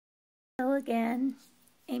again.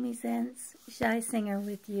 Amy Zents, Shy Singer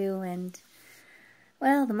with you, and,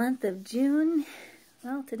 well, the month of June,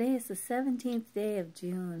 well, today is the 17th day of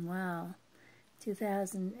June, wow,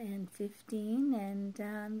 2015, and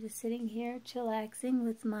I'm just sitting here chillaxing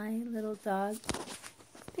with my little dog,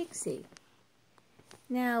 Pixie.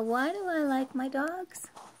 Now, why do I like my dogs?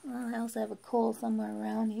 Well, I also have a coal somewhere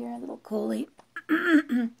around here, a little collie.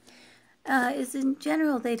 Is in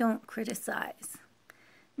general, they don't criticize.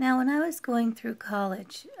 Now, when I was going through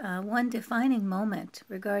college, one defining moment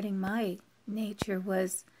regarding my nature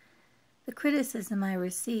was the criticism I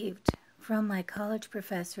received from my college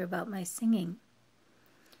professor about my singing.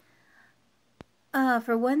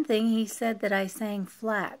 For one thing, he said that I sang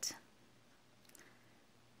flat,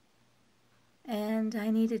 and I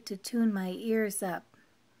needed to tune my ears up.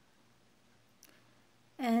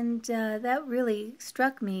 And that really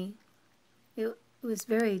struck me. It was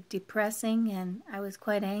very depressing, and I was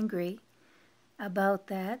quite angry about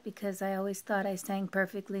that because I always thought I sang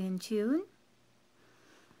perfectly in tune.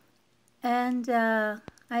 And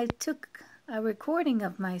I took a recording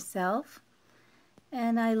of myself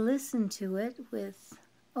and I listened to it with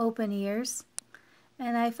open ears,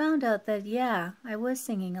 and I found out that, yeah, I was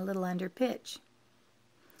singing a little under pitch.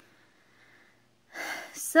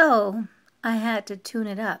 So I had to tune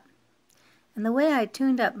it up. And the way I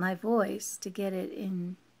tuned up my voice to get it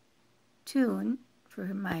in tune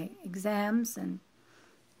for my exams, and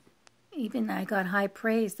even I got high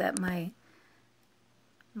praise that my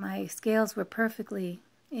scales were perfectly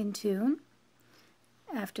in tune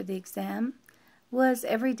after the exam, was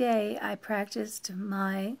every day I practiced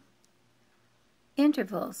my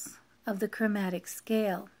intervals of the chromatic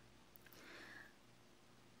scale.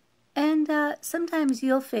 And sometimes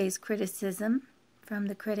you'll face criticism from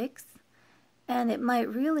the critics, and it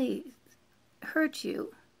might really hurt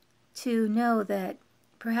you to know that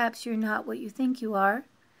perhaps you're not what you think you are.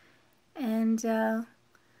 And the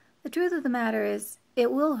truth of the matter is,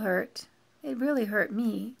 it will hurt. It really hurt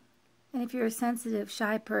me. And if you're a sensitive,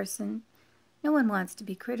 shy person, no one wants to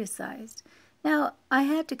be criticized. Now, I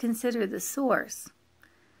had to consider the source.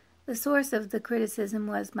 The source of the criticism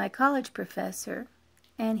was my college professor,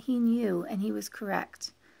 and he knew, and he was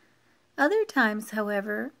correct. Other times,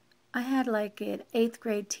 however, I had like an 8th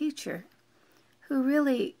grade teacher who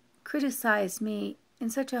really criticized me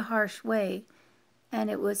in such a harsh way, and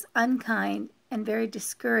it was unkind and very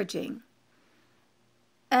discouraging.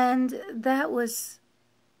 And that was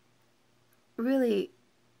really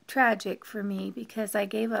tragic for me because I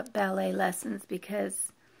gave up ballet lessons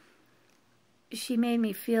because she made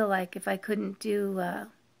me feel like if I couldn't do a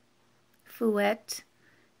fouette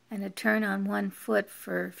and a turn on one foot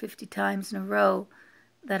for 50 times in a row,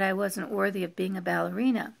 that I wasn't worthy of being a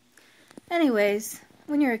ballerina. Anyways,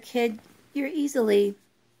 when you're a kid, you're easily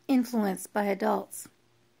influenced by adults.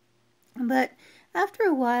 But after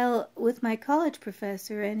a while, with my college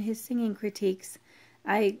professor and his singing critiques,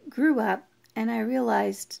 I grew up and I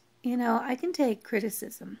realized, I can take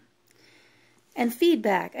criticism. And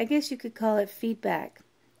feedback, I guess you could call it feedback.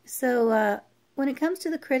 So when it comes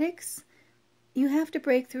to the critics, you have to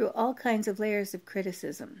break through all kinds of layers of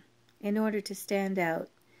criticism in order to stand out.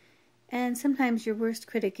 And sometimes your worst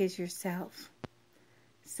critic is yourself.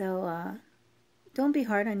 So don't be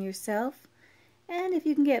hard on yourself. And if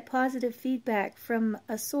you can get positive feedback from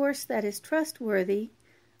a source that is trustworthy,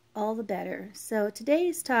 all the better. So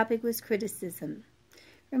today's topic was criticism.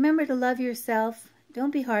 Remember to love yourself,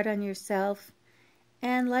 don't be hard on yourself,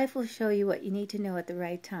 and life will show you what you need to know at the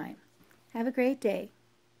right time. Have a great day.